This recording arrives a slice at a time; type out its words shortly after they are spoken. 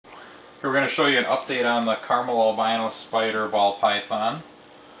We're going to show you an update on the Carmel albino spider ball python.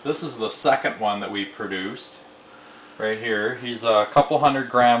 This is the second one that we produced. Right here. He's a couple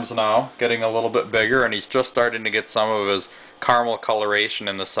 100 grams now, getting a little bit bigger, and he's just starting to get some of his caramel coloration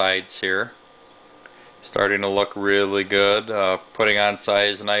in the sides here. Starting to look really good, putting on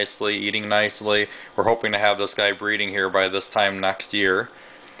size nicely, eating nicely. We're hoping to have this guy breeding here by this time next year.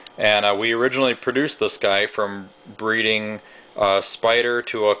 And we originally produced this guy from breeding a spider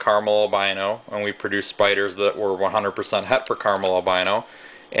to a Carmel albino, and we produced spiders that were 100% het for Carmel albino,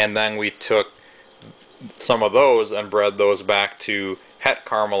 and then we took some of those and bred those back to het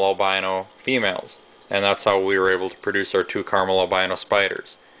Carmel albino females, and that's how we were able to produce our two Carmel albino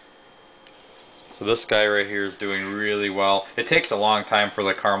spiders. So this guy right here is doing really well. It takes a long time for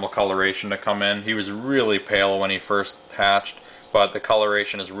the caramel coloration to come in. He was really pale when he first hatched, but the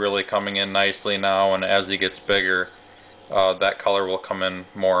coloration is really coming in nicely now, and as he gets bigger, that color will come in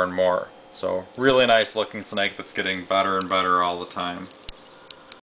more and more. So really nice looking snake that's getting better and better all the time.